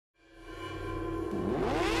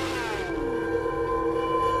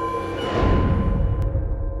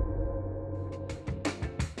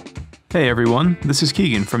Hey everyone, this is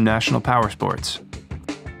Keegan from National Powersports.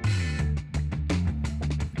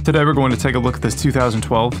 Today we're going to take a look at this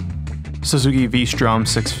 2012 Suzuki VSTROM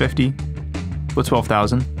 650 with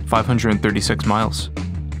 12,536 miles.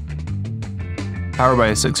 Powered by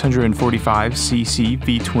a 645cc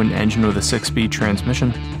V-twin engine with a 6-speed transmission.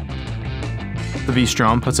 The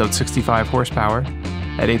VSTROM puts out 65 horsepower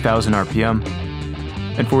at 8,000 RPM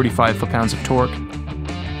and 45 foot-pounds of torque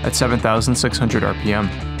at 7,600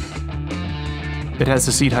 RPM. It has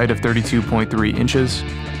a seat height of 32.3 inches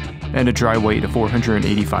and a dry weight of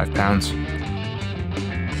 485 pounds.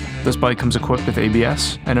 This bike comes equipped with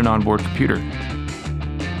ABS and an onboard computer.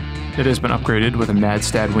 It has been upgraded with a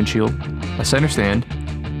Madstad windshield, a center stand,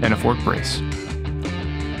 and a fork brace.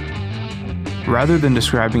 Rather than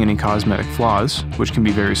describing any cosmetic flaws, which can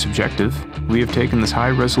be very subjective, we have taken this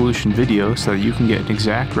high-resolution video so that you can get an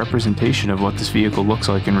exact representation of what this vehicle looks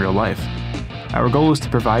like in real life. Our goal is to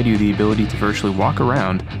provide you the ability to virtually walk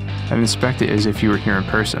around and inspect it as if you were here in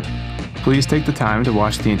person. Please take the time to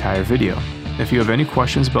watch the entire video. If you have any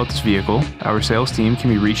questions about this vehicle, our sales team can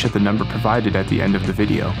be reached at the number provided at the end of the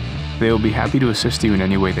video. They will be happy to assist you in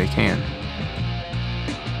any way they can.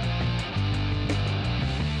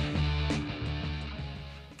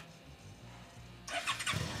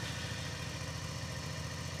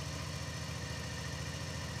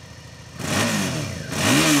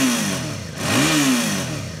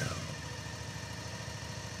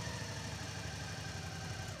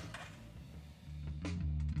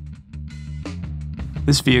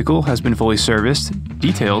 This vehicle has been fully serviced,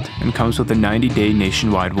 detailed, and comes with a 90-day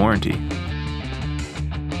nationwide warranty.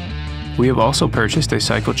 We have also purchased a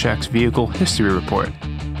CycleCheck's Vehicle History Report.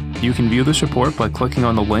 You can view this report by clicking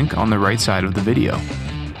on the link on the right side of the video.